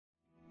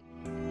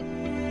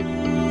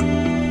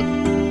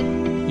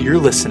You're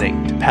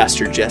listening to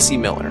Pastor Jesse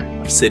Miller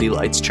of City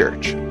Lights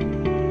Church.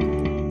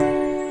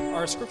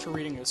 Our scripture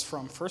reading is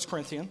from 1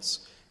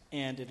 Corinthians,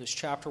 and it is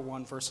chapter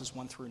 1, verses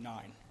 1 through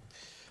 9.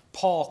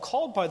 Paul,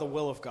 called by the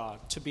will of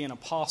God to be an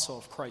apostle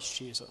of Christ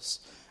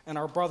Jesus, and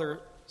our brother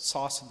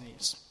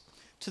Sosthenes,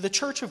 to the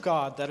church of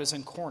God that is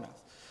in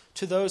Corinth,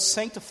 to those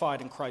sanctified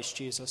in Christ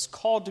Jesus,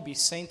 called to be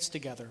saints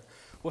together,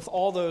 with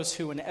all those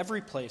who in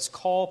every place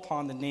call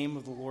upon the name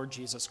of the Lord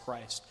Jesus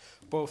Christ,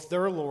 both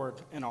their Lord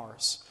and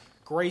ours.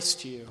 Grace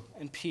to you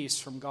and peace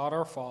from God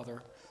our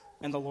Father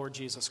and the Lord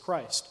Jesus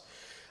Christ.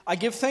 I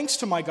give thanks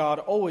to my God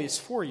always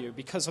for you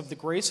because of the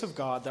grace of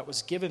God that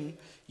was given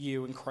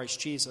you in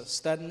Christ Jesus,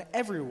 that in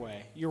every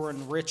way you were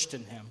enriched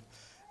in him,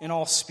 in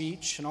all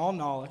speech and all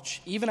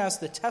knowledge, even as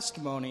the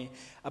testimony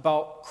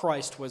about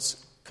Christ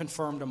was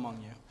confirmed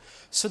among you,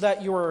 so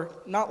that you are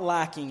not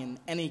lacking in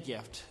any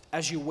gift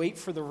as you wait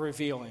for the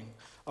revealing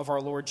of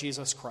our Lord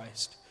Jesus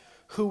Christ,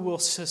 who will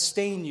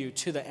sustain you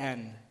to the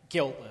end,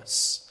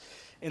 guiltless,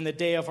 in the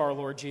day of our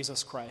Lord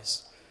Jesus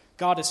Christ.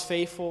 God is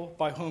faithful,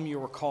 by whom you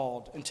were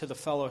called into the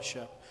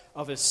fellowship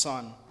of his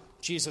Son,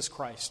 Jesus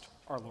Christ,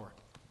 our Lord.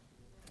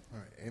 All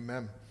right,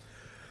 amen.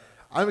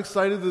 I'm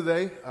excited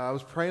today. I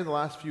was praying the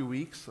last few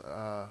weeks.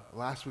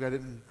 Last week I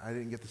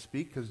didn't get to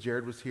speak because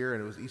Jared was here,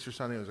 and it was Easter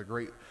Sunday. It was a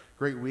great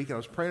week. And I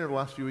was praying over the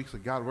last few weeks,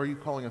 like, God, what are you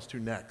calling us to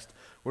next?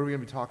 What are we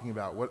going to be talking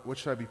about? What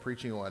should I be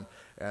preaching on?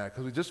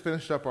 Because we just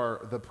finished up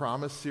the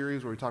Promise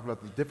series where we talked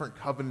about the different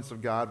covenants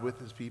of God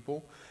with his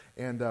people.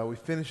 And we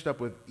finished up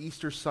with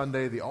Easter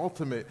Sunday, the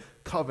ultimate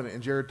covenant.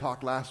 And Jared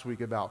talked last week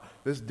about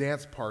this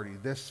dance party,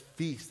 this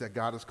feast that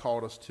God has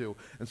called us to.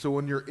 And so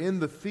when you're in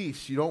the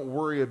feast, you don't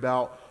worry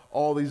about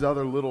all these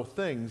other little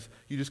things.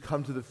 You just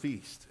come to the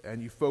feast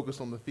and you focus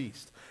on the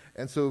feast.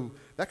 And so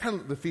that kind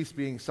of the feast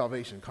being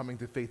salvation, coming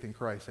to faith in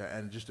Christ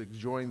and just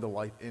enjoying the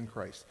life in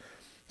Christ.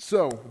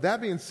 So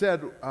that being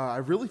said, I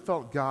really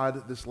felt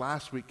God this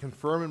last week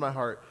confirm in my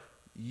heart,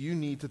 you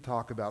need to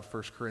talk about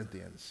 1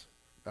 Corinthians.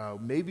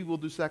 Maybe we'll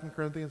do 2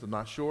 Corinthians, I'm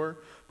not sure,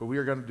 but we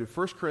are going to do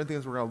 1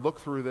 Corinthians. We're going to look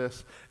through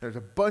this. There's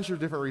a bunch of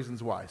different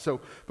reasons why.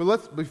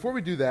 Before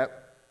we do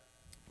that,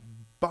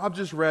 Bob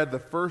just read the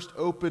first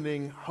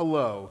opening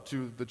hello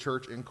to the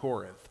church in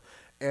Corinth,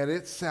 and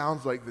it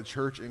sounds like the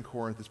church in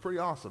Corinth is pretty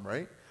awesome,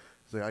 right?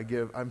 It's like,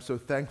 I'm so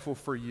thankful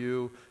for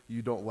you.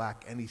 You don't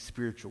lack any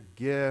spiritual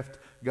gift.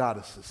 God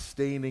is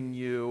sustaining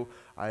you.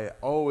 I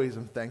always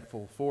am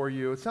thankful for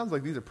you. It sounds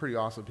like these are pretty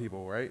awesome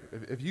people, right?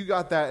 If you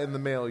got that in the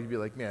mail, you'd be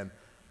like, man,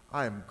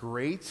 I am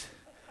great,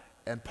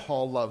 and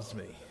Paul loves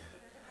me.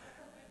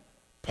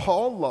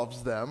 Paul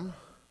loves them.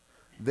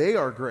 They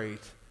are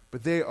great,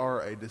 but they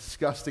are a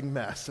disgusting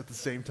mess at the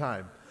same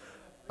time.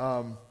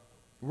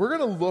 We're going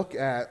to look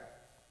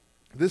at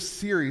this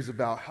series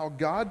about how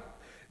God,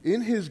 in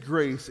his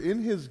grace,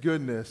 in his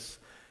goodness,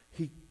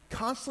 he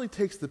constantly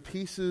takes the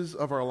pieces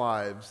of our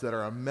lives that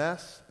are a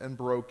mess and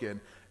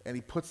broken, and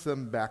he puts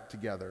them back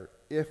together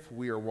if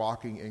we are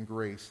walking in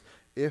grace,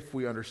 if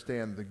we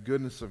understand the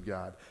goodness of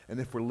God, and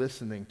if we're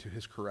listening to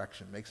his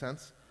correction. Make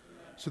sense?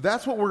 So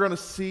that's what we're going to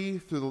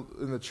see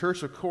in the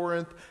church of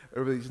Corinth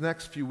over these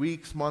next few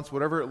weeks, months,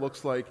 whatever it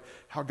looks like,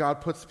 how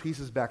God puts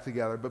pieces back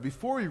together. But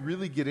before we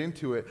really get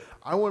into it,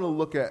 I want to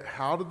look at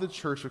how did the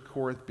church of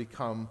Corinth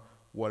become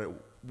what it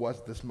was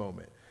at this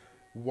moment.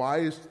 Why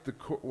is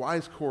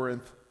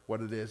Corinth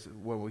what it is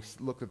when we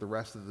look at the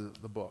rest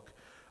of the book?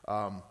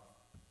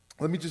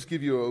 Let me just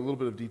give you a little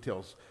bit of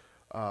details.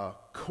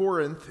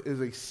 Corinth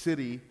is a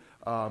city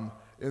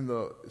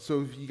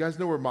so if you guys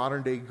know where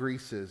modern day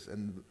Greece is,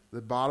 and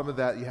the bottom of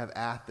that you have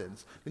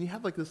Athens. Then you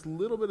have like this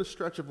little bit of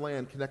stretch of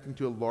land connecting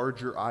to a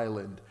larger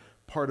island,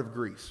 part of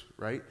Greece,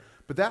 right?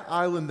 But that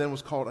island then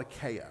was called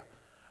Achaia.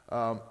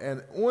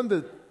 And on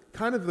the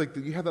kind of like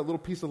you have that little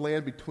piece of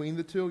land between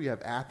the two. You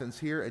have Athens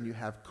here, and you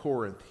have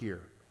Corinth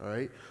here. All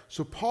right.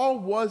 So Paul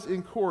was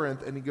in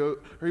Corinth, and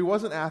he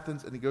was in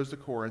Athens, and he goes to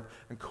Corinth,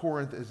 and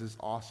Corinth is this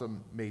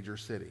awesome major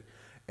city,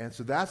 and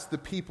so that's the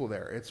people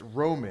there. It's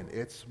Roman.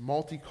 It's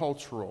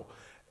multicultural,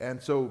 and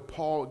so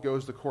Paul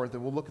goes to Corinth,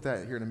 and we'll look at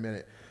that here in a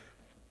minute.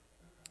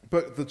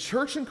 But the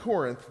church in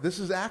Corinth, this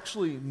is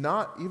actually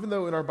not, even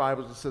though in our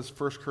Bibles it says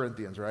 1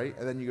 Corinthians, right,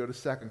 and then you go to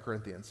 2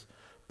 Corinthians.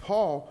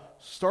 Paul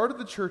started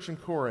the church in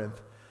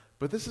Corinth.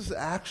 But this is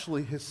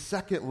actually his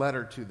second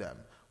letter to them.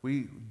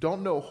 We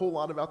don't know a whole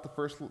lot about the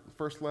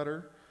first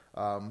letter.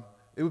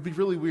 It would be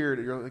really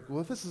weird. You're like, well,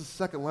 if this is the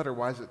second letter,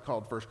 why is it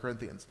called 1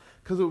 Corinthians?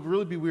 Because it would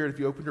really be weird if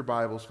you opened your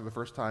Bibles for the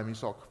first time and you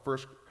saw 1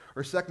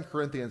 or 2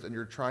 Corinthians and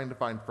you're trying to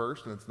find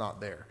first and it's not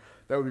there.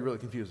 That would be really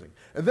confusing.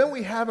 And then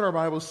we have in our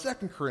Bibles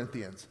 2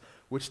 Corinthians,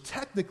 which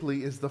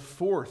technically is the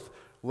fourth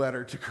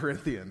letter to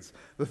Corinthians.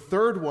 The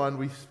third one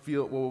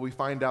we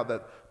find out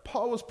that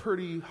Paul was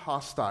pretty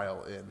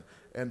hostile in,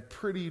 and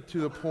pretty to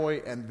the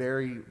point, and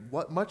very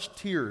much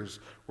tears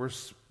were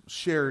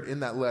shared in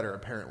that letter,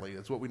 apparently.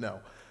 That's what we know.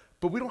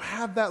 But we don't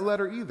have that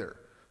letter either.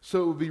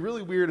 So it would be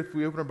really weird if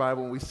we open our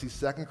Bible and we see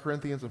 2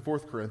 Corinthians and 4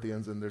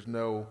 Corinthians, and there's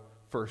no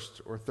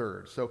first or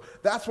third. So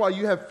that's why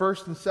you have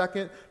first and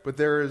second, but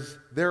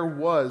there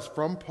was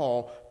from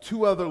Paul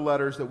 2 other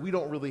letters that we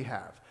don't really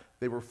have.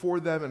 They were for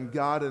them, and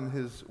God in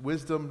his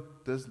wisdom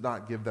does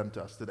not give them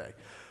to us today.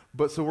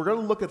 But so we're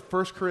going to look at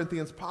 1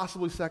 Corinthians,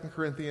 possibly 2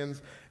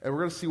 Corinthians, and we're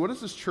going to see what does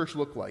this church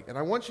look like. And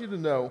I want you to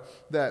know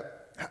that,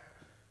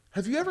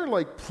 have you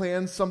ever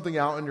planned something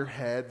out in your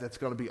head that's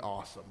going to be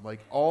awesome?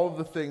 Like all of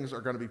the things are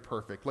going to be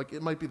perfect. Like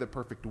it might be the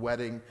perfect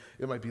wedding.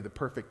 It might be the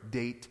perfect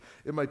date.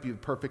 It might be the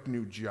perfect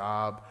new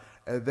job.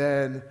 And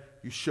then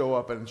you show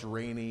up and it's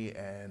rainy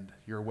and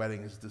your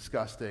wedding is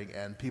disgusting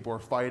and people are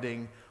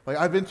fighting. Like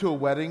I've been to a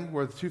wedding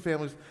where the 2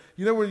 families,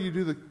 you know when you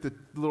do the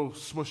little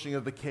smushing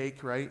of the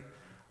cake, right?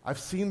 I've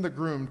seen the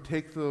groom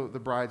take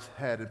the bride's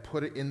head and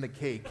put it in the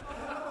cake.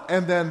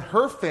 And then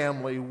her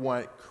family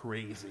went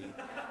crazy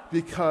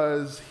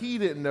because he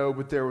didn't know,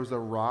 but there was a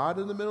rod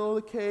in the middle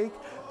of the cake.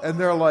 And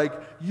they're like,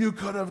 you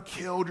could have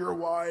killed your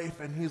wife.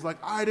 And he's like,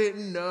 I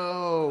didn't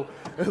know.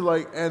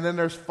 And then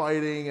there's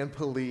fighting and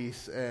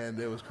police, and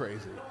it was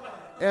crazy.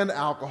 And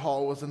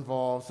alcohol was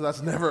involved, so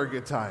that's never a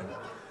good time.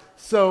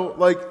 So,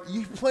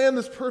 you plan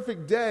this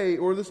perfect day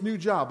or this new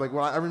job. I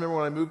remember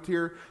when I moved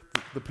here,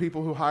 the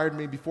people who hired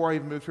me before I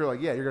even moved here,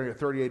 yeah, you're going to get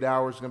 38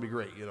 hours. It's going to be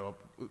great,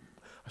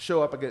 I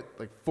show up, I get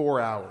 4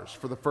 hours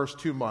for the first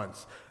 2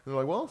 months. And they're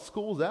like, well,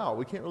 school's out.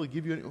 We can't really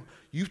give you any.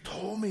 You've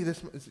told me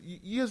this.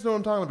 You guys know what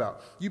I'm talking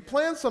about. You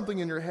plan something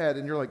in your head,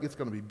 and you're like, it's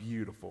going to be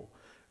beautiful.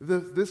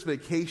 This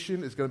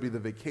vacation is going to be the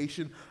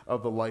vacation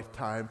of the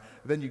lifetime.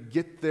 Then you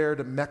get there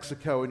to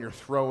Mexico, and you're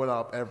throwing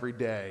up every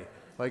day.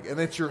 And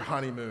it's your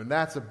honeymoon.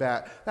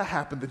 That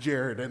happened to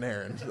Jared and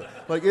Aaron.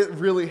 It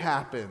really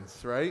happens,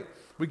 right?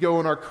 We go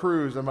on our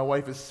cruise, and my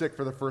wife is sick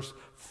for the first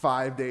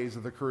 5 days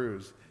of the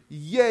cruise.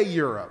 Yay,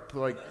 Europe.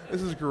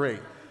 This is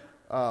great.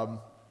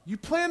 You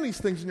plan these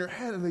things in your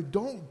head, and they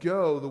don't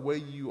go the way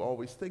you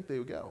always think they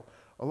would go.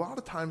 A lot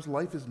of times,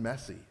 life is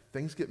messy.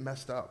 Things get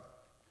messed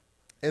up.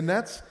 And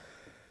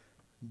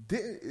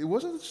it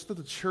wasn't just that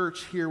the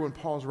church here when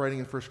Paul's writing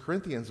in 1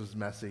 Corinthians was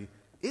messy.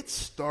 It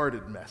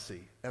started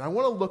messy. And I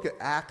want to look at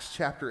Acts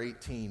chapter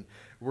 18.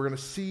 We're going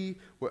to see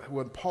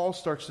when Paul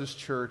starts this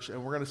church,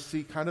 and we're going to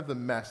see kind of the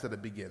mess that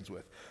it begins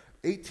with.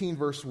 18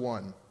 verse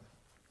 1.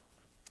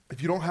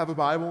 If you don't have a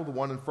Bible, the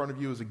one in front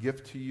of you is a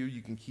gift to you.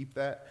 You can keep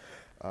that.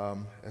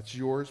 That's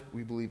yours.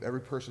 We believe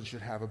every person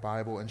should have a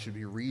Bible and should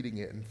be reading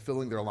it and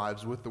filling their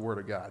lives with the Word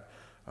of God.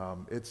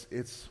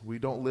 We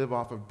don't live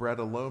off of bread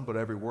alone, but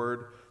every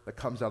word that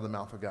comes out of the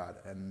mouth of God.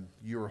 And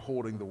you're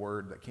holding the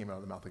word that came out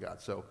of the mouth of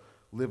God. So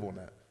live on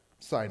that.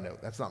 Side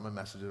note, that's not my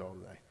message at all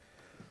today.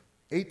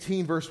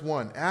 18 verse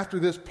 1. After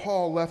this,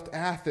 Paul left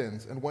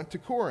Athens and went to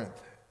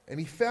Corinth. And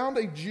he found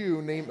a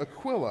Jew named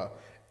Aquila,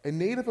 a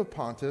native of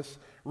Pontus,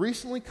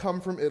 recently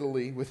come from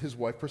Italy with his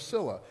wife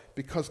Priscilla,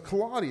 because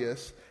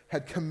Claudius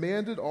had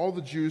commanded all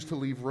the Jews to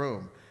leave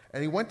Rome.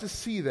 And he went to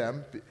see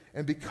them,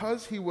 and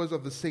because he was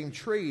of the same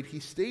trade, he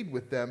stayed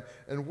with them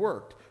and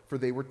worked, for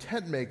they were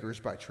tent makers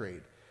by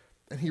trade.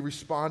 And he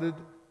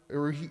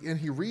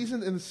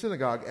reasoned in the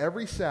synagogue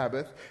every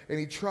Sabbath, and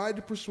he tried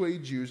to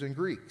persuade Jews and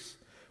Greeks.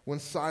 When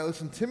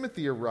Silas and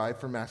Timothy arrived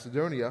from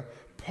Macedonia,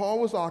 Paul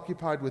was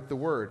occupied with the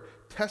word,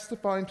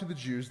 testifying to the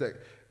Jews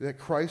that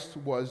Christ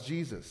was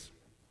Jesus.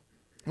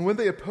 And when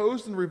they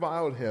opposed and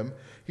reviled him,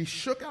 he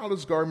shook out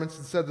his garments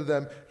and said to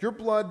them, your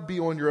blood be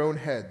on your own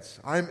heads.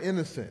 I am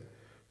innocent.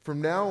 From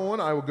now on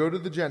I will go to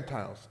the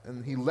Gentiles.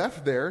 And he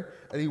left there,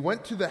 and he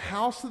went to the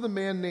house of the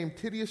man named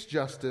Titius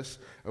Justus,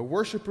 a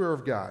worshiper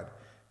of God.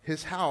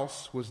 His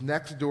house was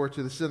next door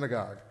to the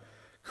synagogue.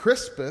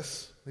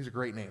 Crispus, these are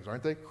great names,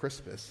 aren't they?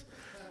 Crispus,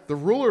 the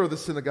ruler of the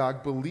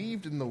synagogue,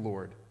 believed in the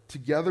Lord,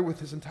 together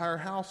with his entire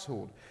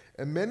household.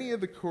 And many of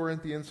the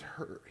Corinthians,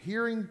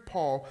 hearing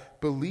Paul,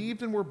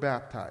 believed and were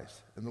baptized.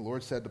 And the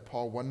Lord said to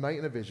Paul one night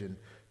in a vision,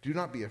 do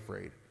not be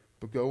afraid,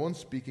 but go on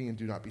speaking and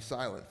do not be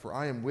silent, for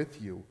I am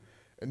with you,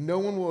 and no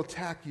one will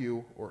attack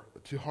you or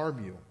to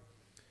harm you.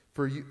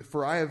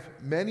 For I have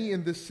many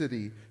in this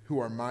city who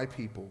are my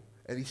people.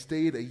 And he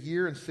stayed 1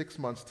 year and 6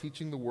 months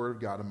teaching the word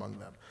of God among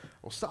them.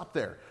 We'll stop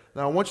there.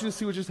 Now, I want you to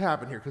see what just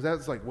happened here, because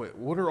that's wait,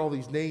 what are all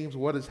these names?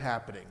 What is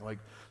happening?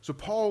 So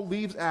Paul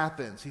leaves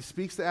Athens. He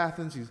speaks to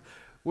Athens.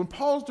 When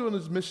Paul's doing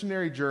his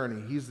missionary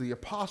journey, he's the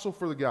apostle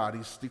for the God.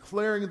 He's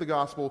declaring the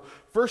gospel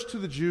first to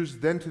the Jews,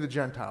 then to the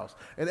Gentiles.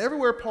 And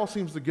everywhere Paul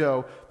seems to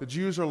go, the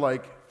Jews are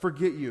like,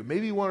 forget you.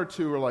 Maybe one or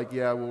two are like,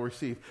 yeah, we'll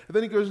receive. And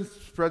then he goes and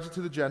spreads it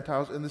to the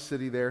Gentiles in the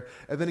city there,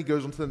 and then he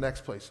goes on to the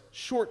next place.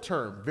 Short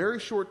term, very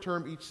short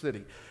term each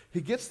city.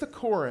 He gets to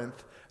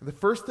Corinth, and the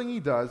first thing he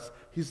does,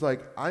 he's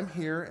like, I'm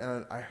here,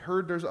 and I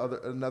heard there's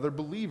another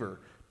believer.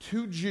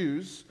 2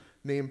 Jews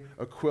named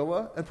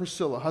Aquila and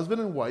Priscilla,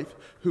 husband and wife,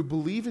 who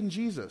believe in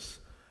Jesus.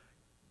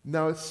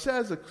 Now it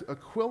says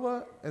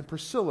Aquila and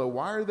Priscilla,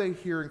 why are they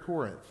here in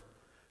Corinth?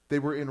 They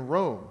were in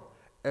Rome,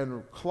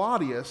 and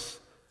Claudius,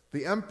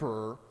 the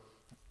emperor,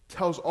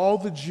 tells all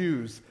the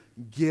Jews,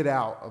 get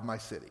out of my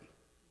city.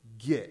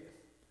 Get.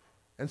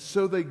 And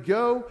so they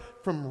go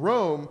from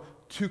Rome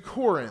to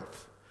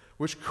Corinth,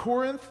 which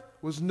Corinth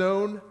was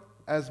known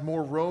as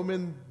more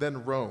Roman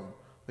than Rome.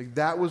 Like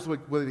that was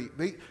like what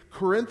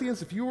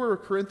Corinthians, if you were a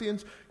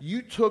Corinthians,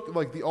 you took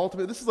like the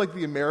ultimate, this is like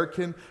the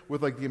American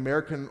with like the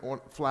American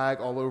flag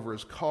all over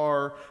his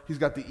car. He's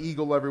got the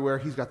eagle everywhere.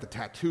 He's got the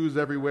tattoos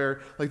everywhere.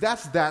 Like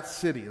that's that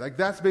city. Like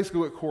that's basically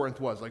what Corinth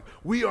was. Like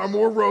we are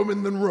more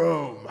Roman than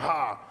Rome.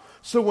 Ha!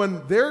 So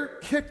when they're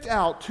kicked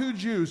out, 2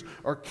 Jews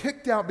are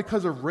kicked out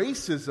because of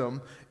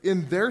racism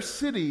in their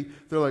city,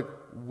 they're like,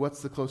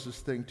 what's the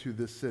closest thing to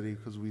this city?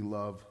 Because we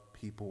love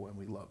people and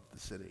we love the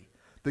city.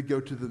 They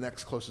go to the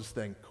next closest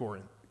thing,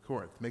 Corinth.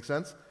 Make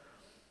sense?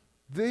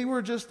 They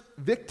were just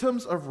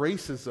victims of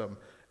racism,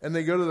 and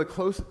they go to the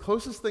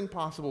closest thing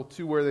possible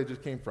to where they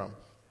just came from.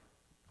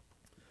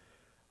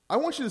 I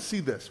want you to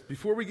see this.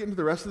 Before we get into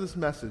the rest of this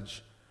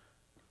message,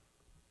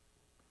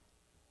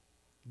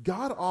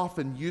 God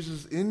often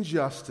uses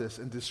injustice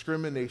and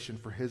discrimination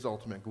for his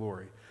ultimate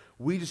glory.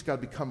 We just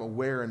got to become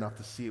aware enough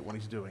to see it when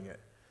he's doing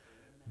it.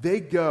 They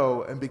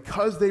go, and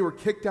because they were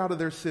kicked out of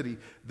their city,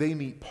 they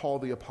meet Paul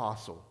the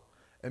Apostle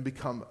and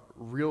become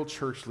real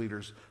church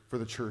leaders for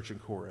the church in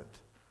Corinth.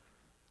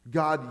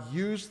 God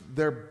used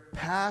their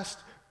past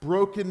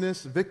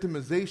brokenness,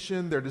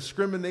 victimization, their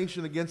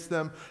discrimination against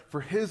them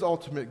for his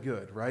ultimate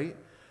good, right?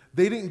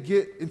 They didn't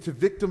get into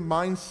victim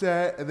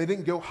mindset, and they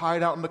didn't go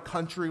hide out in the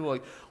country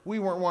like, we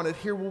weren't wanted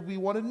here, we'll be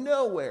wanted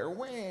nowhere.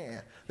 Wah.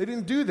 They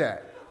didn't do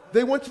that.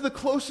 They went to the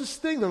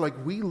closest thing. They're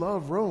like, we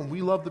love Rome.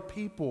 We love the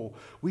people.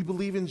 We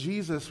believe in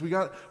Jesus. We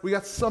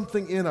got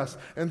something in us.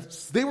 And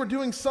they were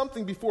doing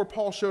something before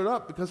Paul showed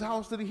up, because how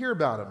else did he hear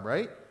about him,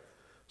 right?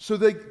 So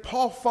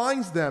Paul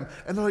finds them,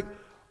 and they're like,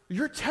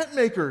 you're tent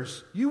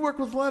makers. You work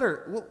with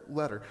leather.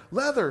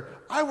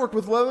 I work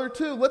with leather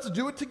too. Let's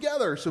do it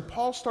together. So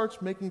Paul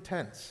starts making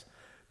tents.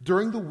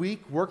 During the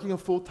week, working a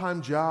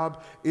full-time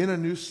job in a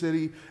new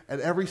city,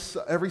 and every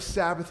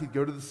Sabbath he'd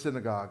go to the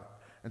synagogue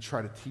and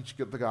try to teach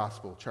the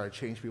gospel, try to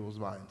change people's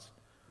minds.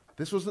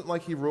 This wasn't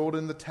like he rolled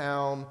into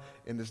town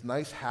in this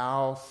nice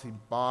house he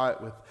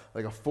bought with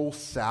like a full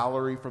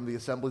salary from the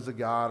Assemblies of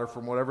God or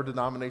from whatever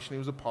denomination he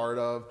was a part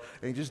of,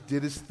 and he just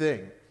did his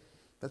thing.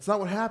 That's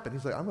not what happened.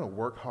 He's like, I'm going to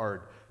work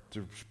hard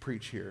to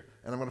preach here,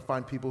 and I'm going to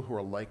find people who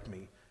are like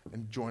me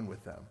and join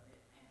with them.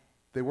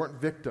 They weren't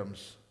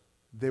victims.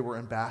 They were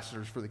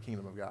ambassadors for the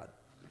kingdom of God.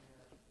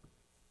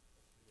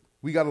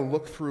 We got to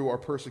look through our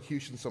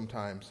persecution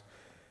sometimes.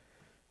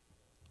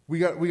 We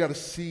got to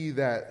see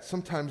that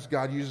sometimes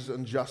God uses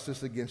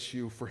injustice against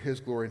you for his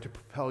glory and to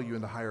propel you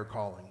into higher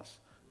callings.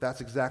 That's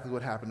exactly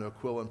what happened to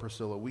Aquila and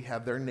Priscilla. We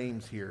have their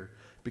names here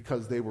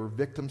because they were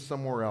victims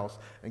somewhere else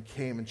and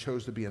came and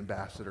chose to be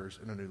ambassadors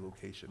in a new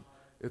location.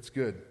 It's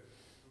good.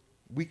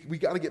 We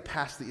got to get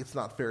past the it's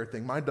not fair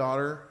thing. My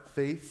daughter,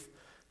 Faith,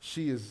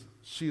 she is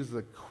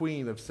the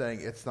queen of saying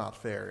it's not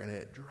fair, and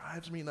it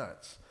drives me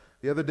nuts.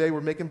 The other day, we're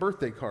making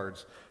birthday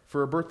cards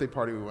for a birthday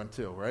party we went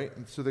to, right?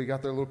 And so they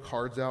got their little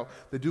cards out.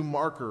 They do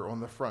marker on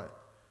the front.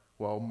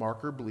 Well,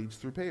 marker bleeds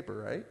through paper,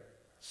 right?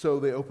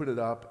 So they open it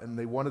up, and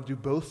they want to do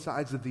both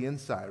sides of the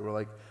inside. We're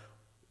like,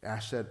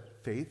 Ash said,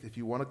 Faith, if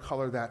you want to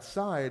color that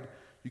side,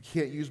 you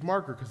can't use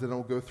marker because then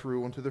it'll go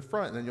through onto the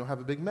front, and then you'll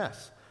have a big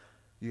mess.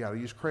 You got to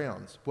use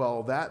crayons.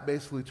 Well, that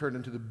basically turned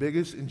into the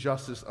biggest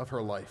injustice of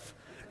her life.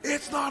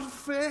 It's not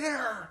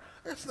fair.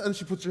 And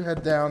she puts her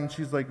head down, and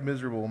she's like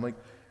miserable. I'm like,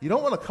 you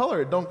don't want to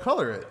color it, don't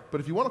color it. But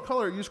if you want to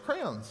color it, use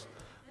crayons.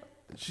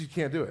 She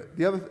can't do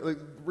it.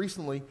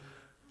 Recently,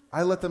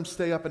 I let them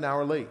stay up an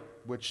hour late,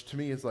 which to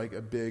me is like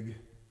a big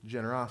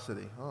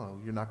generosity. Oh,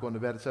 you're not going to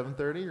bed at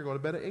 7:30? You're going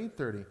to bed at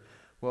 8:30.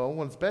 Well,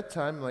 when it's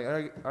bedtime, I'm like,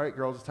 all right,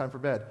 girls, it's time for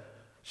bed.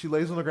 She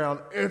lays on the ground.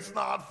 It's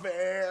not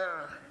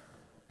fair.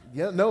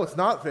 Yeah, no, it's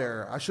not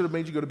fair. I should have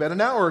made you go to bed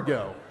an hour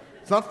ago.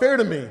 It's not fair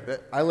to me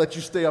that I let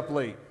you stay up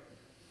late.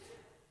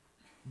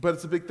 But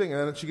it's a big thing.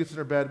 And then she gets in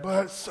her bed,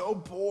 but it's so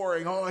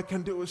boring. All I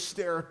can do is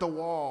stare at the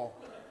wall.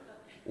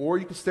 Or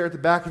you can stare at the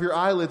back of your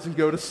eyelids and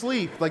go to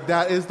sleep. Like,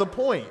 that is the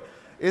point.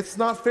 It's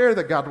not fair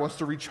that God wants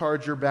to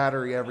recharge your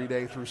battery every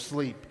day through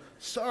sleep.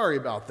 Sorry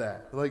about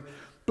that. But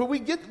don't we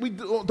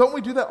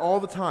do that all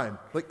the time?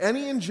 Like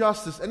any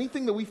injustice,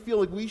 anything that we feel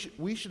like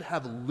we should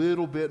have a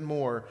little bit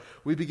more,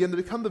 we begin to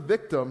become the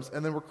victims,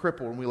 and then we're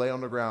crippled and we lay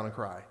on the ground and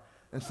cry.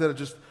 Instead of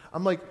just,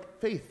 I'm like,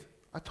 Faith,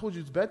 I told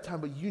you it's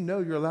bedtime, but you know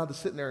you're allowed to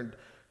sit in there. And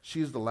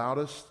she is the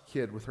loudest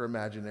kid with her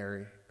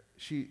imaginary.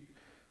 She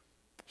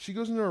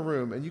goes into her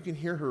room, and you can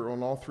hear her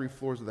on all 3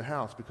 floors of the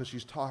house because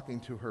she's talking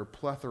to her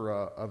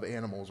plethora of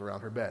animals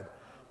around her bed.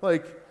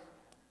 Like,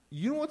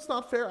 you know what's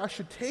not fair? I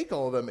should take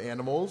all of them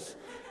animals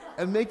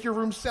and make your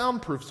room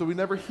soundproof so we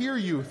never hear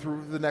you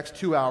through the next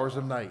 2 hours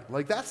of night.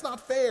 Like, that's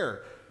not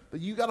fair.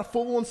 You got a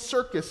full-on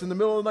circus in the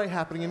middle of the night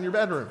happening in your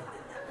bedroom.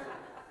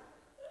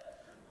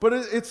 But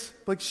it's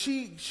like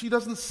she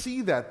doesn't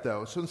see that,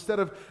 though. So instead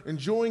of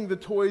enjoying the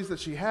toys that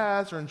she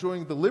has or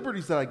enjoying the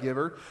liberties that I give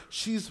her,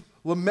 she's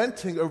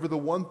lamenting over the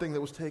one thing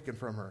that was taken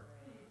from her.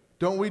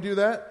 Don't we do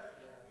that?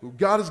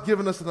 God has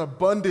given us an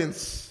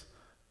abundance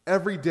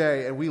every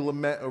day, and we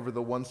lament over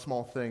the one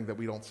small thing that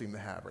we don't seem to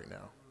have right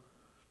now.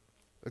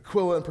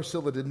 Aquila and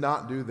Priscilla did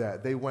not do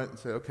that. They went and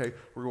said, okay,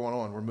 we're going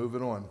on. We're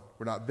moving on.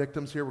 We're not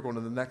victims here. We're going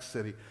to the next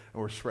city,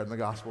 and we're spreading the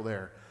gospel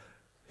there.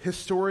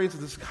 Historians,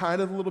 this is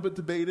kind of a little bit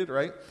debated,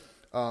 right?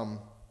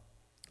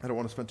 I don't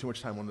want to spend too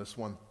much time on this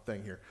one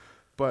thing here.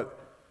 But,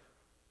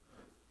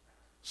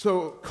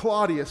 so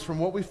Claudius, from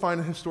what we find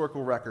in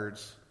historical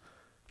records,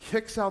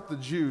 kicks out the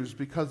Jews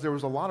because there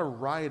was a lot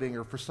of rioting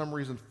or for some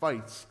reason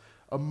fights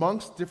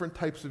amongst different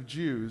types of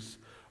Jews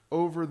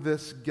over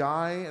this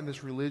guy and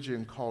this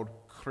religion called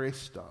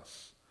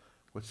Christos,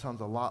 which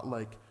sounds a lot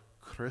like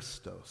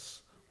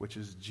Christos, which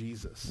is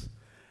Jesus.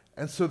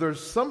 And so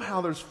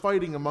there's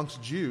fighting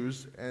amongst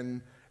Jews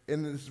and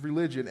in this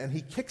religion, and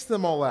he kicks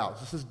them all out.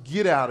 He says,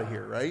 get out of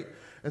here, right?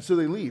 And so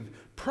they leave,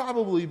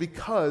 probably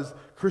because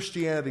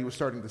Christianity was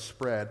starting to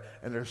spread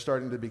and there's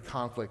starting to be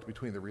conflict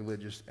between the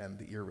religious and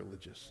the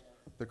irreligious,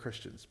 the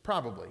Christians.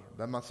 Probably.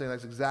 I'm not saying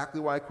that's exactly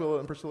why Aquila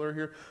and Priscilla are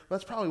here, but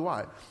that's probably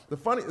why.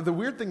 The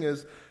weird thing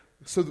is,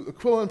 so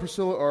Aquila and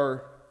Priscilla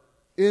are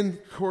in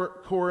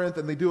Corinth,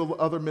 and they do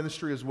other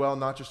ministry as well,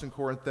 not just in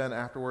Corinth then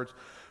afterwards.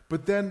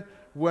 But then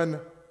when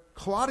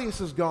Claudius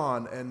is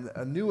gone and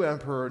a new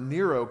emperor,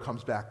 Nero,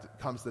 comes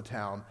to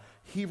town,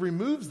 he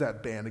removes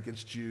that ban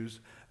against Jews,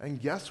 and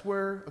guess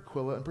where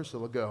Aquila and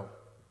Priscilla go?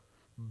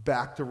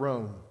 Back to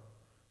Rome.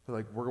 They're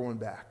like, we're going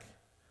back.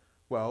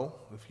 Well,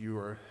 if you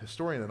are a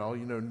historian at all,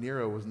 you know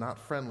Nero was not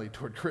friendly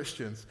toward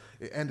Christians.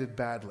 It ended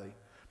badly.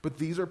 But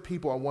these are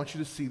people, I want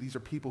you to see, these are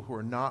people who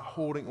are not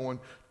holding on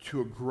to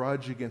a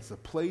grudge against a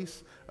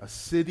place, a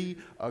city,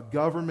 a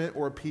government,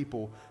 or a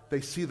people.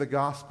 They see the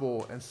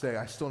gospel and say,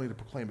 I still need to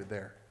proclaim it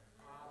there.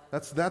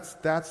 That's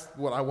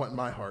what I want in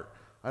my heart.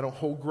 I don't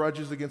hold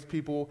grudges against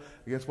people,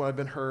 against when I've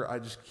been hurt. I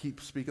just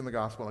keep speaking the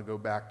gospel and I go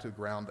back to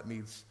ground that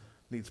needs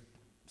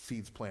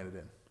seeds planted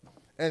in.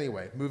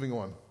 Anyway, moving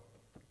on.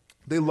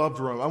 They loved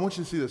Rome. I want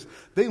you to see this.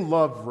 They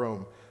loved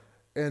Rome.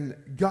 And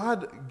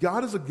God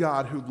is a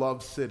God who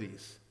loves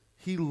cities.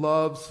 He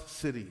loves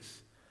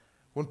cities.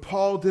 When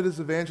Paul did his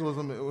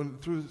evangelism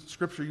through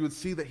Scripture, you would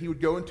see that he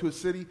would go into a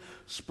city,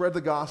 spread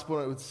the gospel,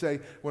 and it would say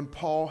when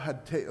Paul had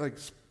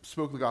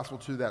spoke the gospel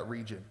to that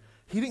region.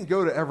 He didn't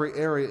go to every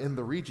area in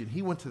the region.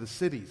 He went to the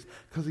cities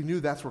because he knew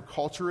that's where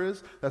culture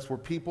is, that's where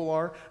people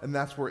are, and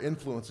that's where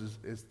influence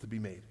is to be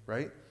made,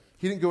 right?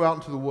 He didn't go out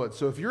into the woods.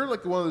 So if you're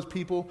like one of those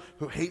people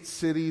who hate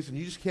cities and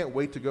you just can't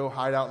wait to go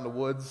hide out in the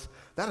woods,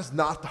 that is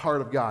not the heart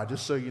of God,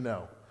 just so you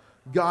know.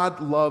 God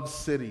loves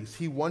cities.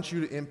 He wants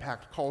you to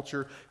impact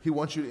culture. He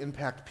wants you to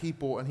impact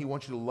people, and he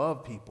wants you to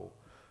love people.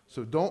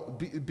 So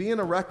don't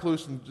being a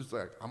recluse and just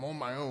like, I'm on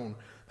my own.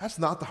 That's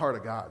not the heart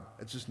of God.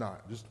 It's just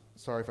not. Just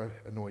sorry if I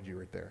annoyed you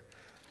right there.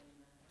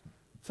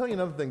 I'll tell you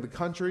another thing. The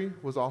country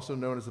was also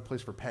known as a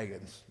place for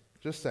pagans.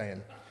 Just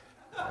saying.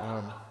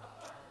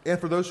 And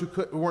for those who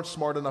weren't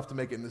smart enough to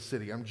make it in the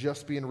city. I'm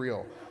just being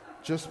real.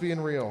 Just being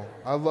real.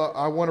 I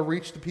want to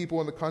reach the people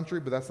in the country,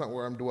 but that's not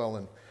where I'm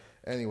dwelling.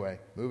 Anyway,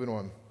 moving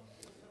on.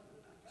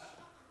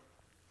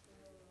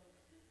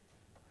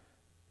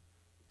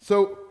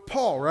 So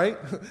Paul, right?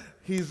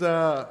 He's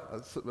a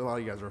lot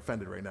of you guys are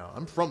offended right now.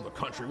 I'm from the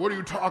country. What are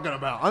you talking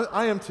about?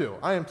 I am too.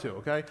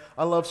 Okay.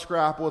 I love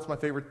Scrapple. It's my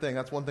favorite thing.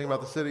 That's one thing about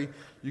the city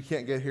you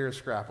can't get here is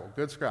Scrapple.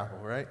 Good Scrapple,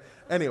 right?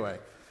 Anyway,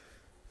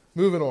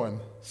 moving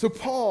on. So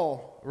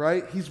Paul,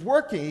 right? He's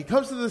working. He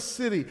comes to this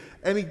city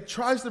and he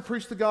tries to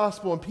preach the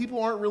gospel, and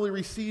people aren't really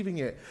receiving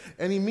it.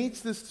 And he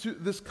meets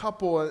this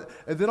couple,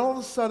 and then all of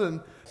a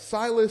sudden,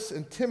 Silas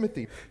and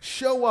Timothy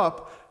show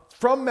up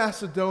from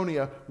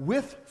Macedonia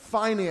with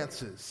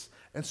finances.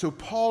 And so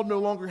Paul no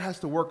longer has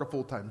to work a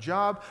full-time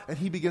job, and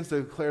he begins to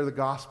declare the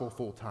gospel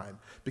full-time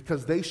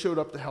because they showed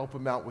up to help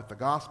him out with the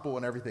gospel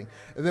and everything.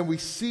 And then we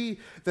see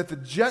that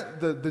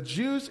the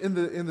Jews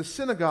in the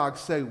synagogue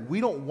say,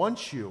 we don't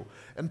want you.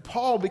 And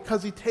Paul,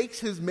 because he takes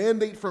his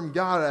mandate from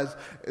God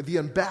as the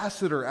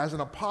ambassador, as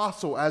an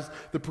apostle, as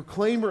the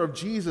proclaimer of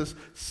Jesus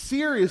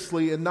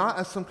seriously and not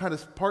as some kind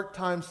of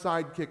part-time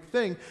sidekick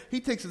thing, he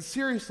takes it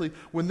seriously.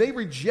 When they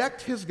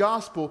reject his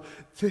gospel,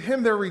 to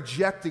him they're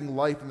rejecting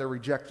life and they're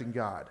rejecting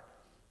God.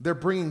 They're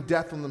bringing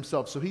death on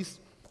themselves. So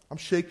I'm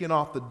shaking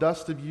off the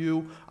dust of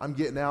you, I'm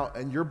getting out,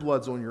 and your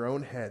blood's on your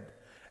own head.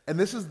 And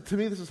to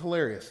me, this is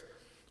hilarious.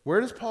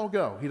 Where does Paul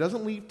go? He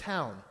doesn't leave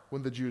town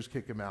when the Jews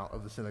kick him out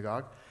of the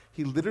synagogue.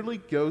 He literally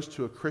goes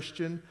to a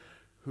Christian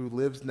who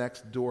lives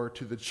next door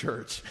to the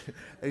church.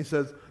 And he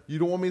says, you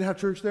don't want me to have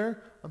church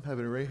there? I'm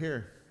having it right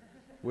here.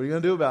 What are you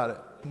going to do about it?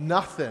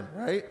 Nothing,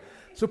 right?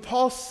 So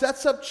Paul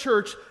sets up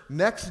church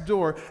next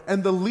door,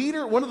 and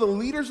one of the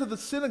leaders of the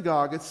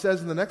synagogue, it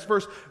says in the next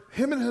verse,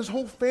 him and his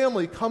whole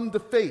family come to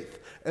faith,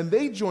 and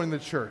they join the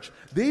church.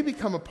 They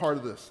become a part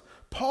of this.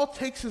 Paul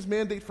takes his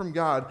mandate from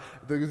God,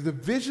 the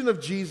vision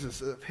of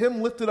Jesus, of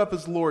him lifted up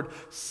as Lord,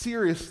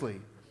 seriously.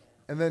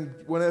 And then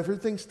when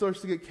everything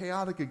starts to get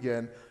chaotic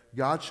again,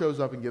 God shows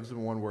up and gives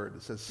him one word.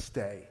 It says,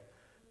 stay,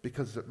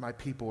 because my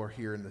people are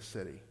here in the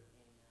city.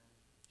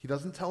 He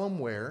doesn't tell them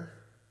where.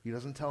 He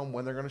doesn't tell them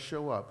when they're going to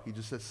show up. He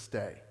just says,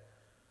 stay.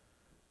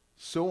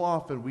 So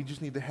often, we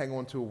just need to hang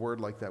on to a word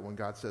like that when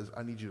God says,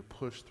 I need you to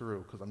push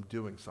through because I'm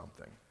doing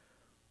something.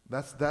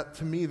 That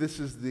to me, this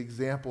is the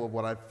example of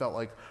what I felt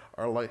like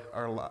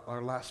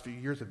our last few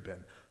years have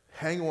been.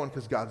 Hang on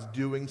because God's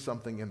doing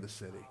something in the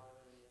city.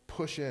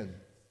 Push in.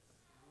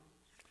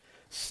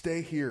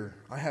 Stay here.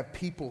 I have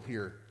people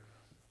here.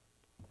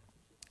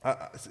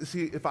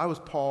 See, if I was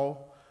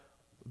Paul,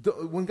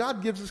 when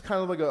God gives us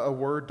kind of like a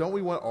word, don't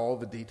we want all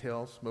the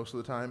details most of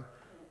the time?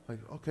 Like,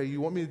 okay, you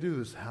want me to do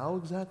this. How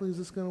exactly is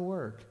this going to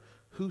work?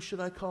 Who should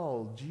I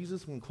call?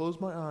 Jesus, I'm going to close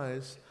my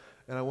eyes,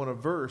 and I want a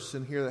verse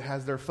in here that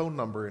has their phone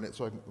number in it.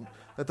 So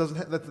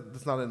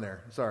that's not in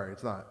there. Sorry,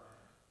 it's not.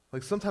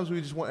 Like sometimes we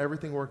just want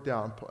everything worked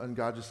out, and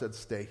God just said,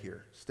 stay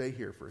here. Stay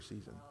here for a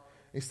season.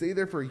 And he stayed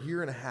there for 1.5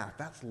 years.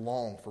 That's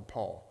long for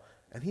Paul.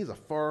 And he's a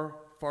far,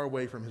 far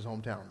away from his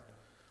hometown.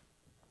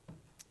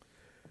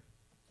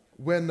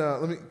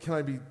 Can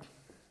I be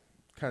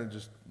kind of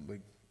just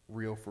like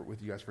real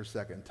with you guys for a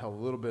second? Tell a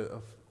little bit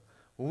of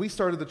when we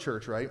started the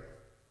church, right?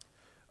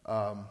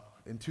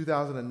 In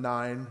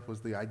 2009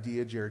 was the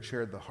idea. Jared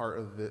shared the heart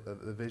of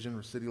the vision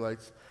for City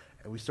Lights,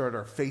 and we started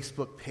our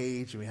Facebook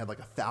page, and we had like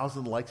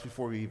 1,000 likes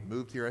before we even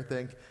moved here. I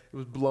think it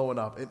was blowing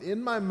up, and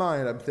in my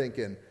mind, I'm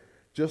thinking,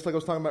 just like I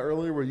was talking about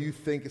earlier, where you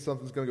think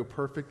something's going to go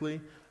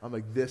perfectly, I'm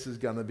like, this is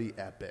going to be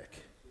epic.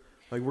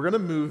 Like we're going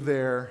to move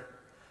there.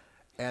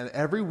 And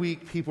every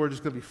week, people are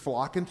just going to be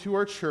flocking to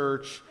our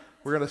church.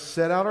 We're going to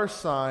set out our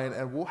sign,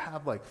 and we'll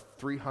have like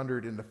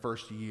 300 in the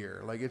first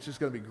year. Like it's just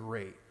going to be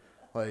great.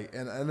 Like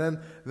and then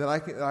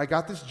I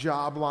got this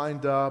job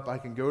lined up. I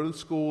can go to the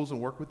schools and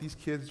work with these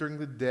kids during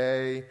the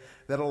day.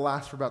 That'll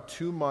last for about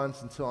 2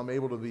 months until I'm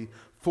able to be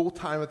full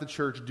time at the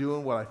church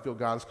doing what I feel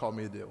God has called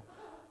me to do.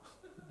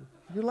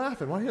 You're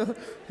laughing. Why?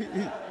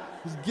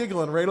 He's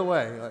giggling right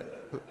away.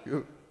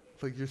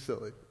 Like you're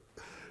silly.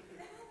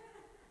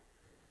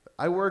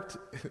 I worked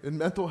in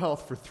mental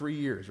health for 3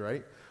 years,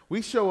 right?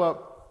 We show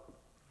up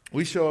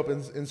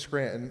in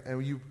Scranton,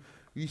 and you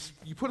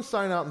put a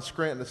sign out in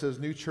Scranton that says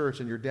New Church,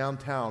 and you're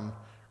downtown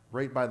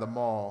right by the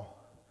mall.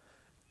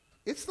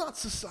 It's not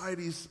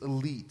society's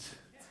elite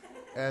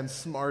and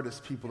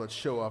smartest people that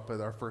show up at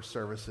our first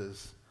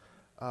services.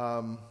 We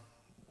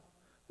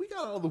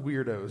got all the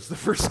weirdos the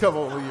first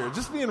couple of years,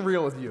 just being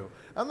real with you.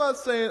 I'm not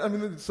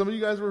saying, some of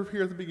you guys were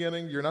here at the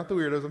beginning. You're not the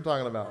weirdos I'm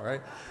talking about,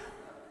 right?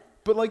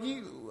 But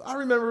I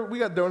remember we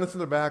got donuts in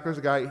the back. There's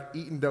a guy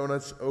eating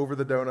donuts over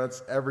the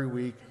donuts every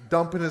week,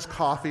 dumping his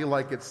coffee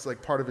like it's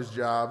like part of his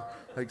job.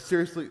 Like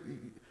seriously,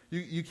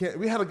 you can't.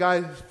 We had a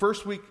guy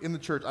first week in the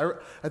church.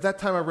 At that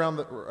time, I ran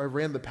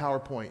the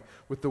PowerPoint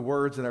with the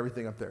words and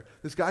everything up there.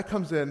 This guy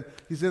comes in.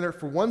 He's in there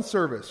for one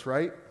service,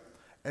 right?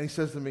 And he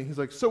says to me, he's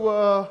like, "So,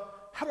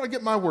 how do I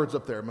get my words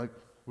up there?" I'm like,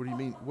 "What do you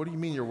mean? What do you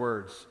mean your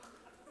words?"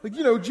 Like,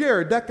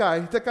 Jared, that guy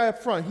up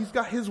front, he's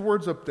got his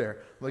words up there.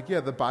 I'm like, yeah,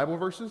 the Bible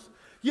verses.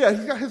 Yeah,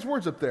 he's got his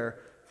words up there.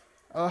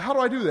 How do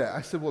I do that?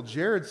 I said, well,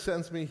 Jared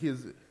sends me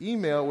his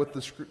email with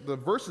the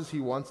verses he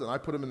wants, and I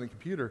put them in the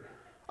computer.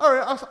 All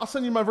right, I'll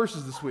send you my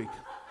verses this week.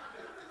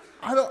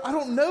 I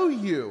don't know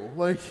you.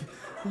 Like,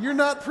 you're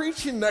not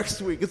preaching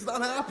next week. It's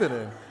not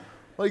happening.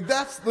 Like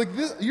this.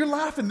 You're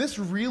laughing. This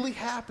really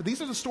happened.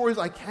 These are the stories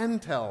I can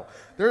tell.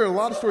 There are a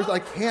lot of stories I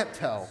can't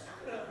tell.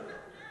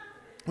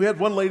 We had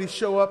one lady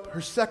show up her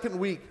second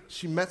week.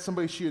 She met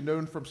somebody she had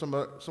known from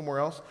somewhere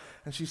else,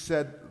 and she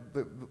said,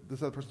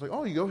 this other person's like,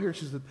 "Oh, you go here?"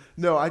 She said,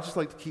 "No, I just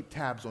like to keep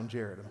tabs on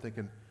Jared." I'm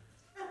thinking,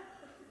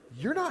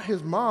 you're not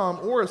his mom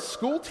or a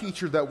school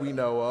teacher that we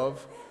know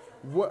of.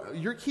 What,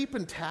 you're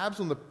keeping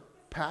tabs on the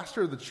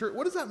pastor of the church?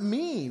 What does that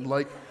mean?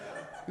 Like,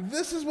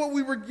 this is what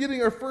we were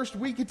getting our first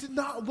week. It did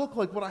not look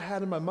like what I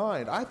had in my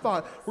mind. I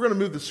thought we're going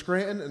to move to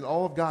Scranton, and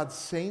all of God's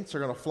saints are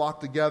going to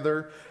flock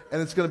together,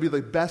 and it's going to be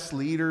the best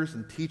leaders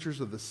and teachers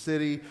of the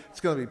city. It's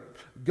going to be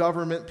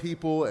government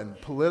people and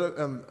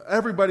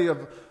everybody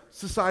of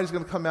society is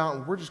going to come out,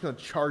 and we're just going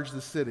to charge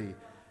the city.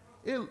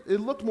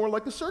 It looked more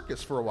like a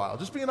circus for a while,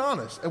 just being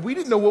honest. And we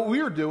didn't know what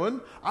we were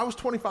doing. I was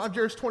 25,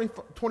 Jared's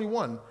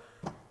 21.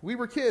 We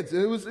were kids.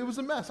 It was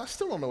a mess. I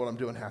still don't know what I'm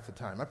doing half the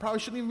time. I probably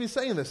shouldn't even be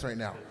saying this right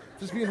now.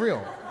 Just being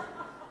real.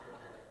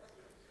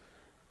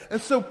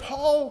 And so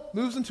Paul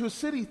moves into a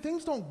city.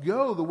 Things don't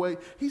go the way.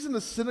 He's in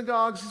the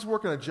synagogues. He's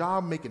working a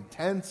job, making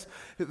tents.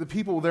 The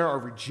people there are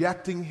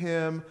rejecting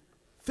him.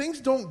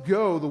 Things don't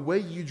go the way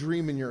you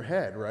dream in your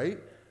head, right?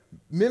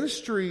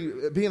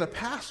 Ministry, being a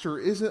pastor,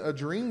 isn't a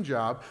dream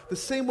job. The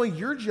same way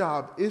your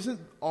job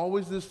isn't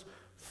always this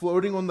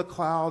floating on the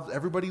clouds.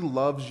 Everybody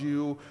loves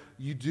you.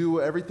 You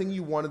do everything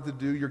you wanted to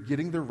do. You're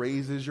getting the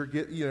raises.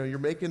 You're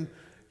making.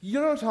 You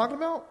know what I'm talking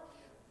about?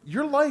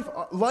 Your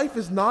life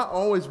is not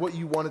always what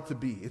you want it to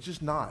be. It's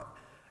just not.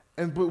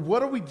 But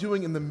what are we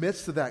doing in the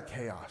midst of that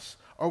chaos?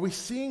 Are we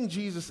seeing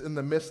Jesus in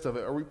the midst of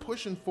it? Are we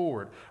pushing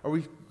forward? Are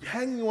we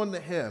hanging on to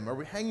him? Are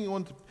we hanging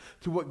on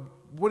to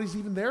what he's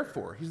even there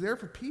for? He's there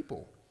for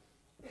people.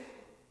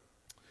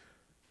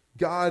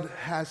 God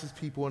has his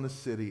people in a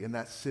city, and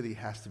that city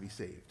has to be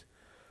saved.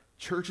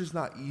 Church is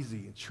not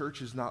easy, and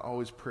church is not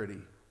always pretty.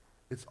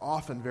 It's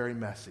often very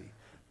messy.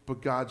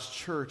 But God's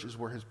church is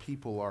where his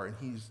people are, and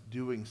he's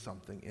doing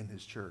something in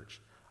his church.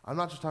 I'm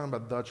not just talking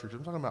about the church.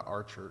 I'm talking about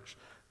our church.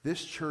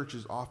 this church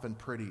is often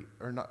pretty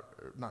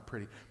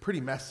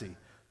messy.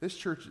 This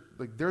church,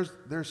 like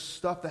there's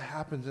stuff that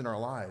happens in our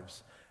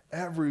lives.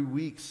 Every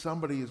week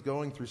somebody is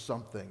going through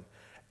something.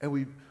 And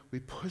we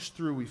push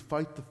through, we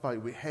fight the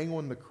fight, we hang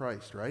on to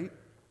Christ, right?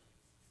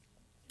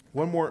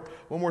 One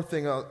more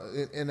thing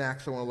in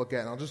Acts I want to look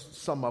at, and I'll just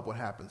sum up what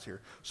happens here.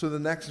 So the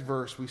next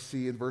verse we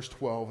see in verse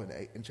 12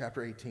 in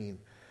chapter 18.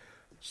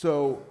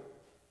 So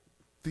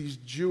these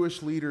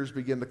Jewish leaders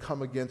begin to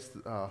come against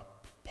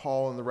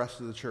Paul and the rest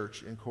of the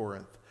church in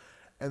Corinth.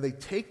 And they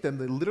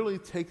literally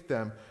take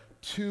them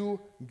to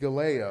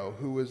Gallio,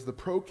 who is the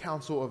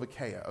proconsul of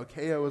Achaia.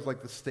 Achaia is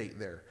like the state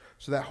there.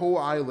 So that whole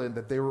island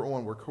that they were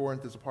on, where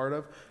Corinth is a part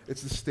of,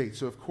 it's the state.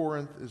 So if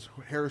Corinth is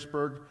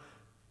Harrisburg,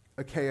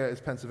 Achaia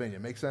is Pennsylvania.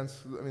 Make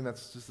sense? I mean,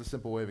 that's just a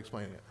simple way of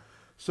explaining it.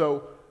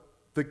 So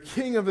the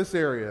king of this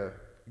area,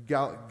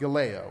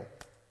 Gallio,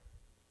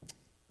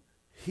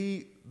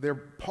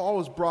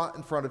 Paul is brought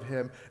in front of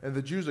him, and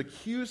the Jews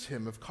accuse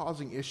him of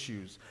causing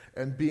issues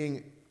and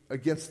being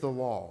against the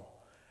law.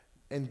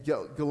 And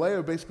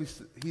Gallio basically,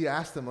 he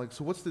asked them, like,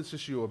 so what's this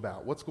issue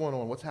about? What's going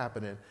on? What's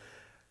happening?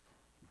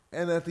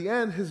 And at the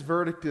end, his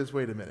verdict is,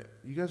 wait a minute,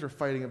 you guys are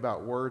fighting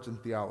about words and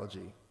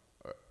theology.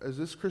 Is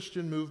this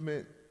Christian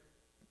movement,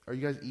 are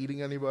you guys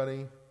eating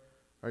anybody?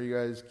 Are you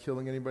guys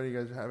killing anybody? Are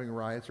you guys having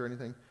riots or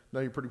anything? No,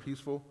 you're pretty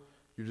peaceful?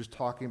 You're just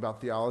talking about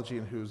theology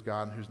and who's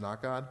God and who's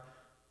not God?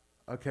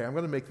 Okay, I'm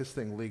going to make this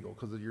thing legal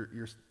because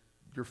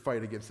your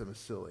fight against them is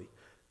silly.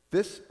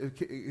 This,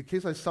 in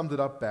case I summed it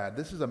up bad,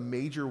 this is a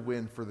major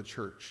win for the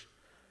church.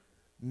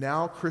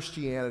 Now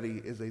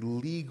Christianity is a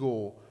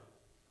legal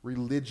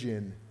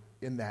religion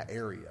in that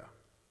area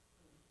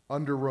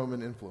under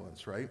Roman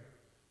influence, right?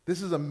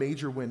 This is a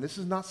major win. This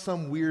is not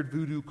some weird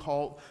voodoo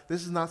cult.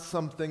 This is not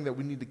something that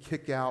we need to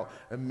kick out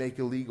and make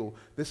illegal.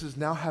 This is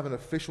now have an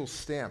official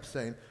stamp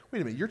saying,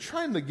 wait a minute, you're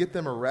trying to get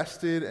them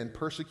arrested and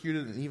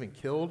persecuted and even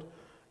killed?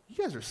 You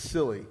guys are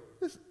silly.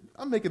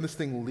 I'm making this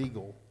thing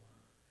legal.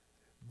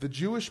 The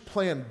Jewish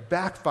plan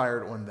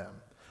backfired on them.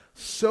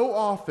 So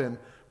often,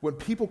 when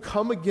people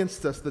come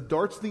against us, the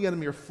darts of the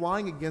enemy are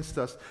flying against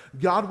us,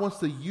 God wants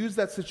to use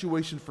that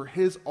situation for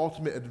his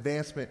ultimate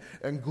advancement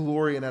and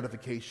glory and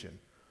edification.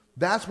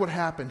 That's what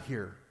happened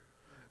here.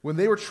 When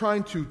they were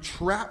trying to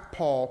trap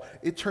Paul,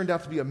 it turned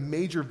out to be a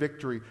major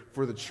victory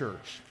for the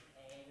church.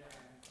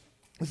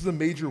 This is a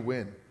major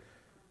win.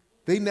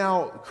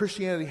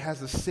 Christianity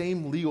has the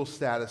same legal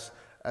status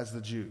as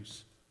the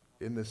Jews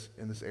in this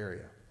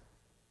area.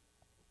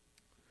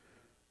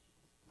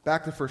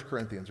 Back to 1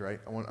 Corinthians, right?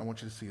 I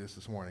want you to see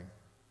this morning.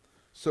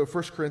 So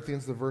 1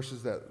 Corinthians, the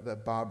verses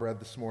that Bob read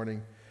this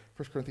morning,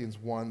 1 Corinthians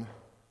 1,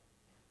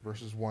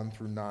 verses 1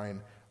 through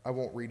 9. I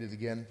won't read it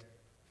again.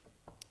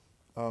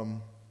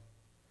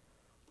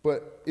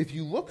 But if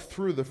you look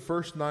through the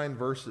first 9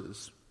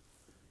 verses,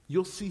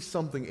 you'll see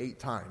something 8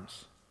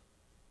 times.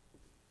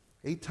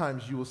 8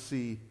 times you will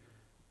see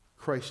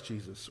Christ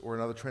Jesus, or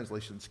in other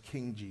translations,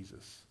 King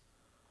Jesus.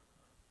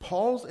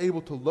 Paul's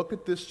able to look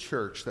at this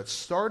church that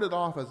started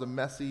off as a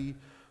messy,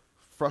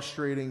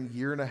 frustrating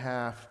year and a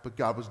half, but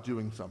God was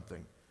doing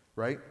something,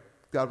 right?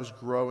 God was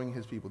growing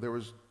his people. There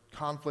was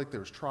conflict,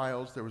 there was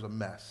trials, there was a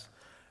mess.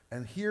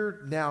 And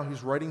here now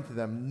he's writing to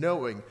them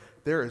knowing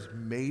there is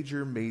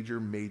major,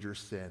 major, major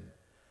sin.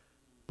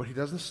 But he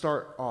doesn't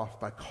start off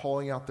by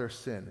calling out their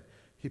sin.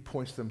 He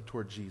points them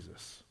toward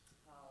Jesus.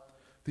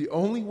 The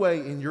only way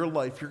in your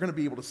life you're going to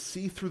be able to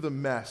see through the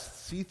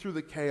mess, see through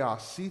the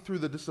chaos, see through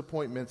the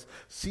disappointments,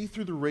 see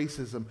through the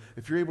racism,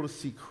 if you're able to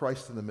see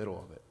Christ in the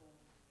middle of it.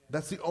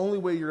 That's the only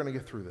way you're going to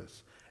get through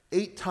this.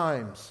 8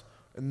 times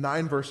in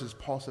 9 verses,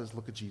 Paul says,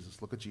 look at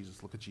Jesus, look at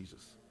Jesus, look at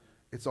Jesus.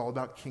 It's all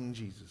about King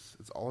Jesus.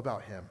 It's all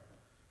about him.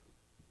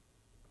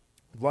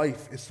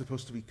 Life is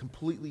supposed to be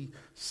completely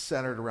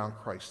centered around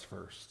Christ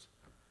first.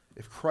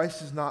 If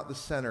Christ is not the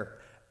center,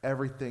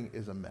 everything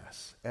is a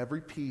mess.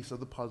 Every piece of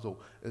the puzzle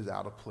is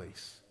out of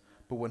place.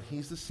 But when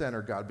he's the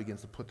center, God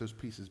begins to put those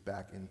pieces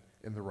back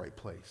in the right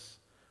place.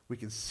 We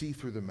can see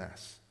through the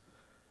mess.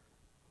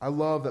 I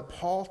love that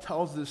Paul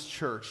tells this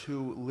church,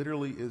 who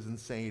literally is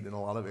insane in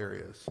a lot of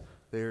areas,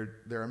 they're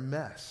a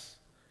mess.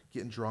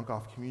 Getting drunk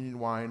off communion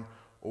wine,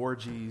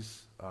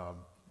 orgies,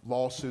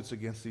 lawsuits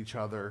against each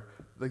other.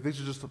 Like,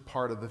 these are just a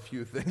part of the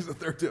few things that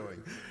they're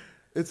doing.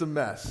 It's a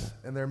mess.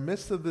 In their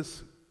midst of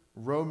this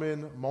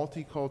Roman,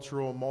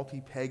 multicultural,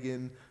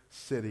 multi-pagan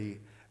city,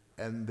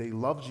 and they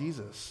love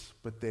Jesus,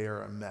 but they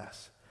are a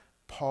mess.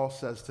 Paul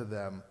says to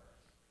them,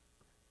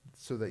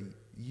 so that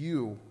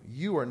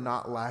you are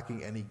not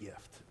lacking any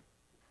gift.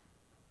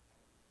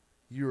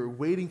 You are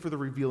waiting for the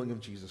revealing of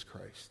Jesus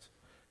Christ,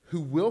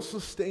 who will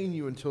sustain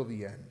you until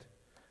the end,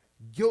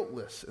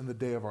 guiltless in the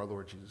day of our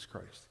Lord Jesus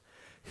Christ.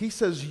 He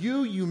says,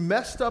 you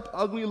messed up,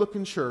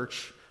 ugly-looking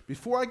church.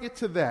 Before I get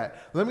to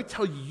that, let me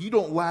tell you, you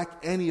don't lack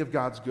any of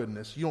God's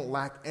goodness. You don't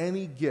lack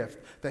any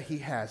gift that he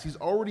has. He's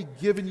already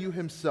given you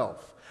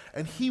himself,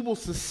 and he will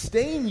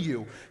sustain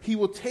you. He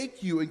will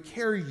take you and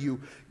carry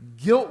you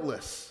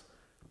guiltless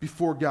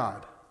before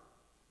God.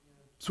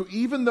 So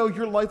even though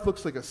your life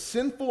looks like a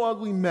sinful,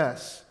 ugly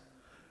mess,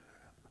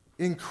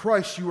 In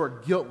Christ, you are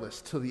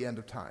guiltless till the end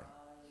of time.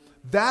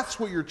 That's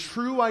what your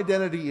true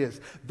identity is.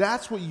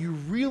 That's what you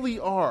really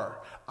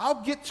are.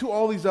 I'll get to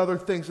all these other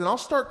things, and I'll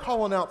start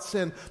calling out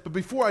sin, but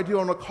before I do,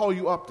 I'm going to call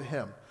you up to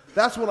him.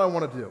 That's what I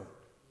want to do.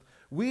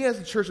 We as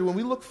a church, when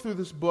we look through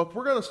this book,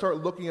 we're going to start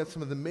looking at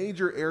some of the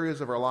major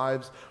areas of our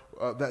lives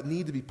that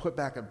need to be put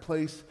back in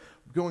place,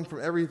 going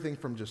from everything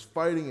from just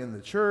fighting in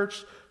the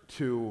church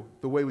to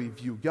the way we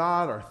view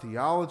God, our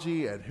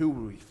theology, and who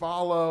we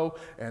follow,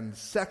 and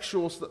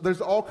sexual stuff.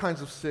 There's all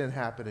kinds of sin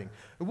happening.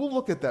 And we'll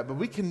look at that, but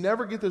we can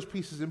never get those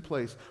pieces in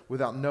place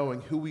without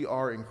knowing who we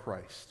are in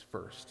Christ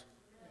first.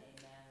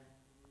 Amen.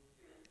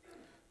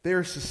 They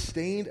are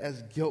sustained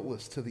as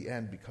guiltless to the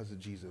end because of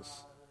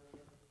Jesus.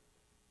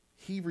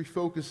 He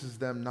refocuses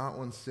them not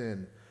on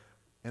sin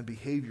and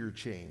behavior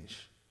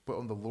change, but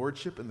on the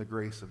lordship and the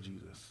grace of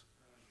Jesus.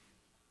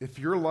 If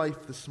your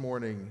life this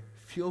morning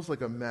feels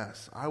like a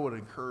mess, I would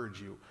encourage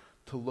you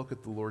to look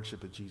at the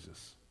lordship of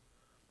Jesus,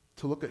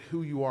 to look at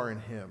who you are in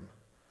him.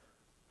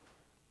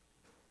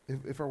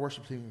 If our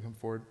worship team can come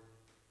forward.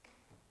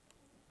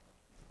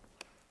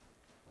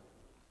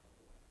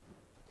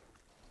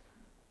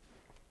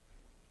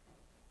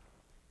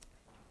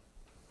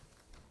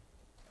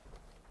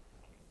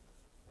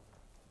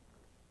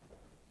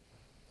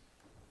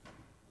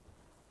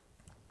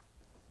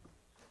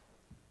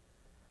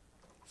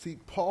 See,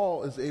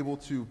 Paul is able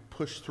to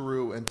push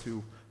through and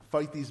to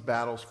fight these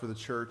battles for the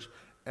church,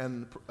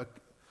 and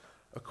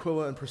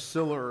Aquila and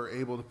Priscilla are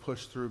able to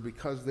push through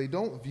because they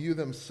don't view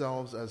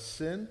themselves as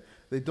sin.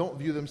 They don't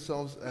view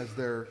themselves as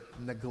their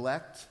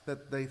neglect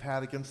that they've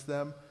had against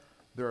them,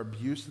 their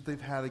abuse that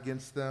they've had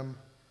against them.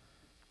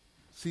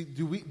 See,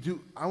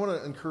 I want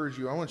to encourage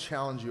you, I want to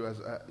challenge you, as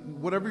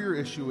whatever your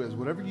issue is,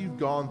 whatever you've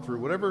gone through,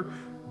 whatever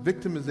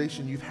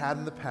victimization you've had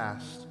in the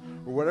past,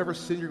 or whatever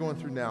sin you're going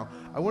through now,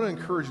 I want to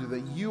encourage you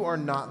that you are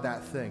not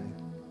that thing.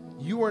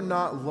 You are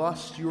not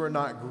lust, you are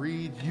not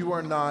greed, you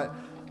are not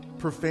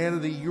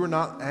profanity, you are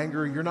not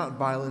anger, you're not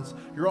violence,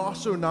 you're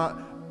also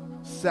not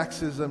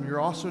sexism, you're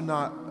also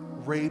not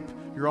rape,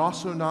 you're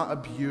also not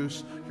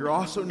abuse, you're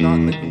also not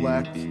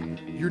neglect,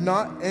 you're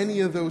not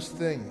any of those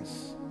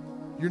things.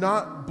 You're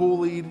not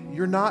bullied,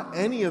 you're not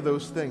any of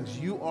those things.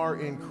 You are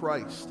in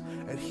Christ,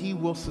 and he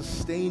will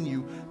sustain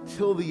you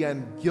till the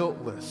end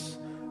guiltless.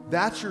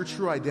 That's your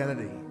true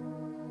identity.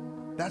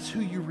 That's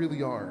who you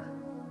really are.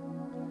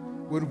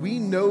 When we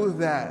know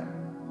that,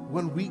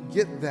 when we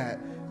get that,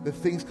 the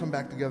things come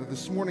back together.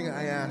 This morning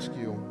I ask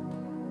you,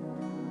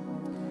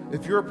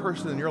 if you're a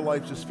person and your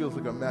life just feels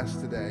like a mess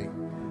today,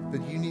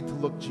 that you need to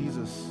look at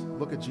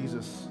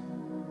Jesus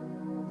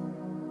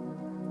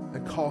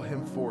and call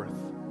him forth.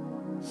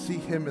 See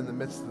him in the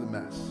midst of the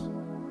mess.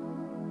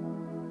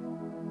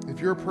 If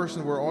you're a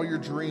person where all your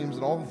dreams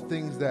and all the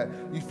things that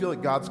you feel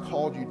like God's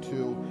called you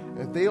to,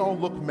 if they all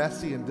look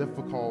messy and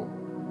difficult,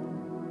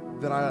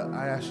 then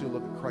I ask you to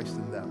look at Christ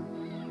in them.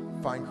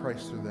 Find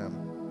Christ through them.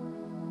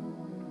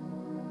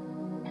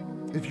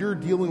 If you're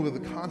dealing with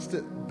a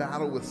constant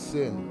battle with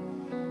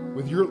sin,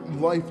 with your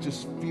life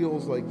just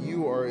feels like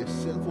you are a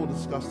sinful,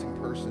 disgusting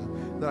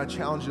person, then I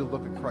challenge you to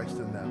look at Christ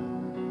in them.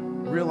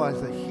 Realize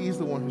that he's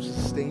the one who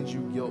sustains you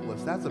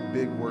guiltless. That's a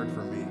big word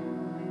for me.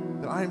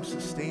 That I am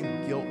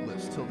sustained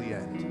guiltless till the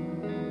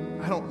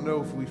end. I don't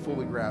know if we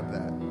fully grab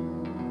that.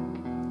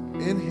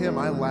 In him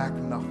I lack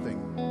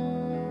nothing.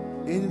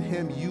 In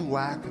him you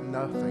lack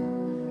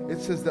nothing.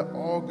 It says that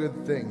all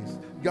good things,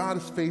 God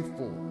is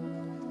faithful,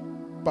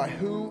 by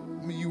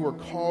whom you were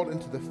called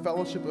into the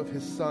fellowship of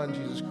his Son,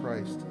 Jesus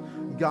Christ.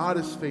 God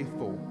is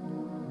faithful.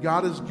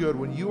 God is good.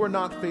 When you are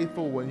not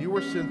faithful, when you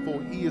are sinful,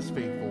 he is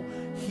faithful.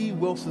 He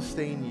will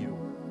sustain you.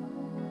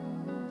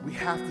 We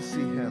have to see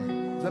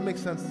him. Does that make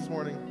sense this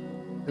morning?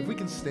 If we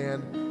can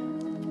stand,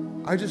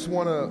 I just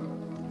want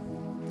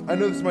to, I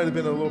know this might have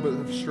been a little bit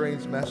of a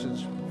strange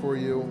message for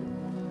you.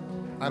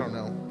 I don't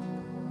know.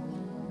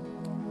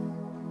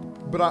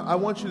 But I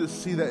want you to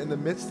see that in the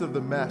midst of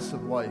the mess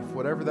of life,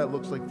 whatever that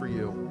looks like for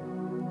you,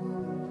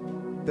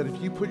 that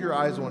if you put your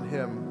eyes on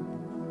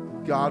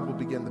him, God will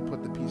begin to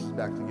put the pieces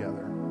back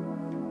together.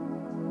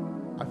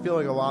 I feel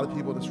like a lot of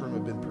people in this room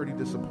have been pretty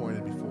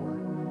disappointed before.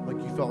 Like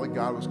you felt like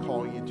God was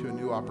calling you to a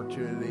new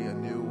opportunity, a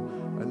new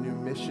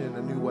mission,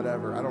 a new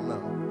whatever. I don't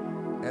know.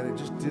 And it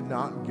just did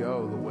not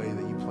go the way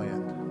that you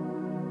planned.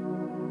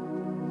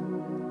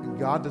 And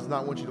God does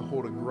not want you to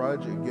hold a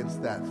grudge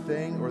against that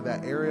thing or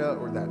that area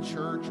or that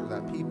church or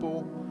that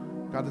people.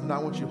 God does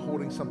not want you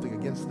holding something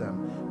against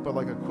them. But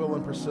like Aquila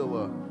and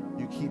Priscilla,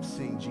 you keep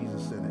seeing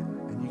Jesus in it.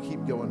 And you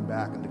keep going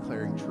back and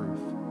declaring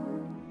truth.